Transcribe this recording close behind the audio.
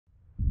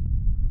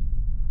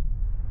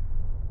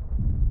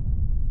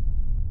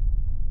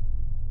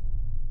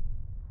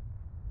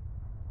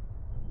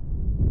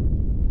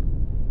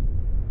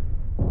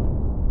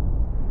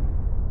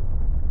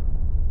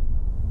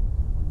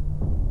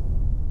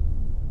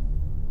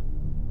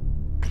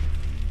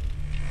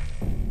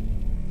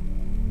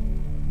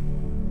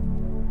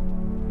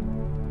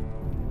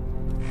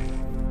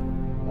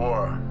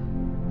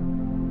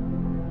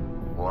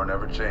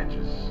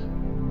changes.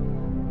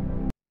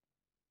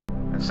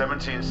 In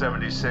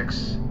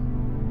 1776,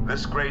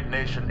 this great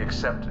nation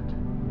accepted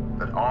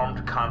that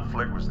armed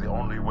conflict was the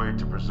only way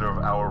to preserve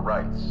our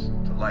rights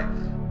to life,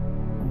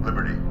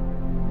 liberty,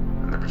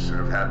 and the pursuit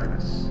of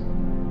happiness.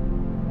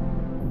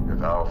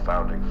 If our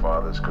founding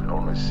fathers could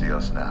only see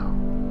us now.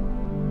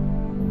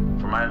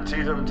 From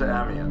Antietam to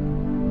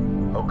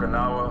Amiens,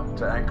 Okinawa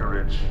to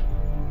Anchorage,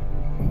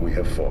 we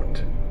have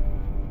fought.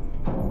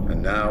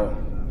 And now,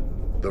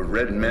 the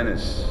Red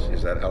Menace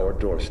is at our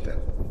doorstep.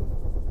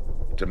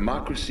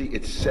 Democracy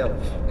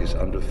itself is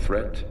under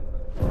threat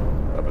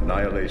of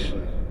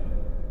annihilation.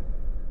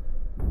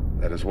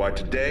 That is why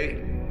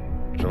today,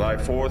 July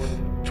 4th,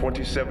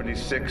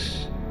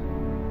 2076,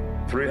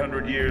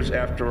 300 years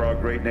after our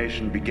great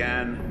nation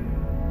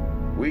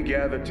began, we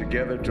gather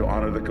together to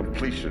honor the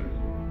completion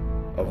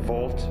of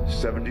Vault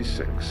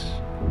 76.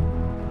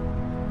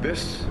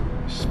 This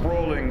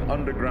sprawling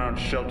underground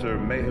shelter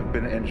may have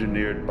been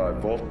engineered by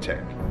Vault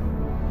Tech,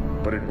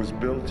 but it was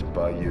built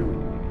by you,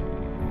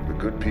 the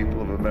good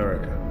people of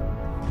America,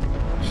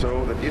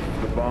 so that if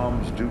the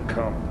bombs do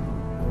come,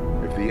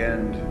 if the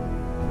end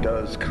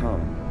does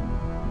come,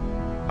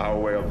 our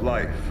way of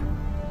life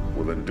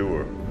will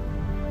endure.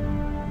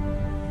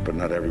 But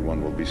not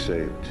everyone will be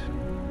saved.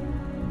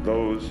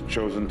 Those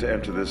chosen to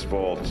enter this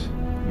vault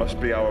must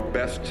be our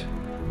best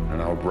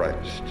and our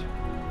brightest.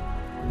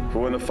 For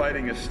when the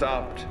fighting is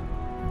stopped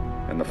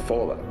and the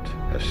fallout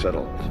has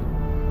settled,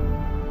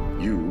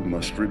 you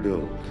must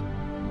rebuild.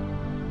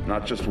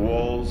 Not just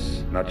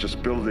walls, not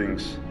just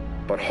buildings,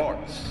 but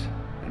hearts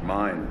and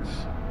minds,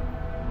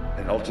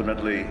 and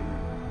ultimately,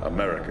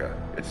 America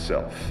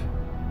itself.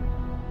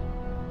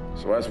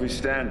 So as we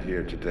stand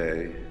here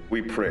today,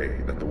 we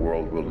pray that the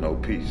world will know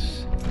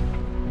peace.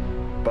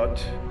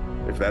 But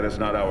if that is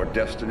not our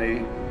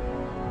destiny,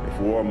 if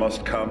war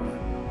must come,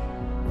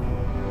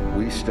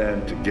 we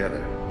stand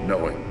together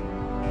knowing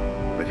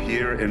that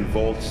here in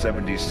Vault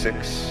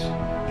 76,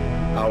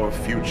 our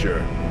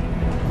future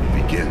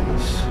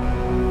begins.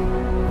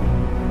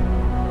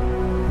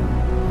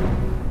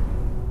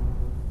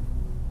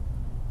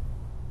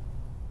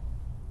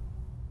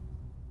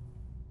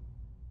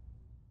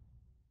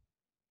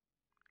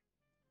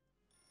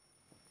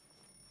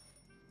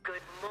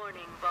 Good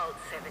morning, Vault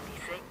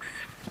 76.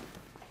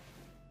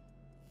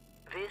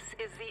 This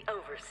is the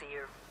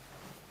Overseer.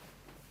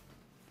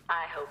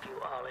 I hope you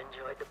all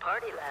enjoyed the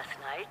party last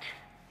night,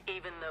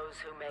 even those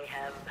who may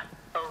have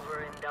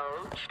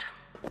overindulged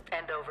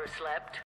and overslept.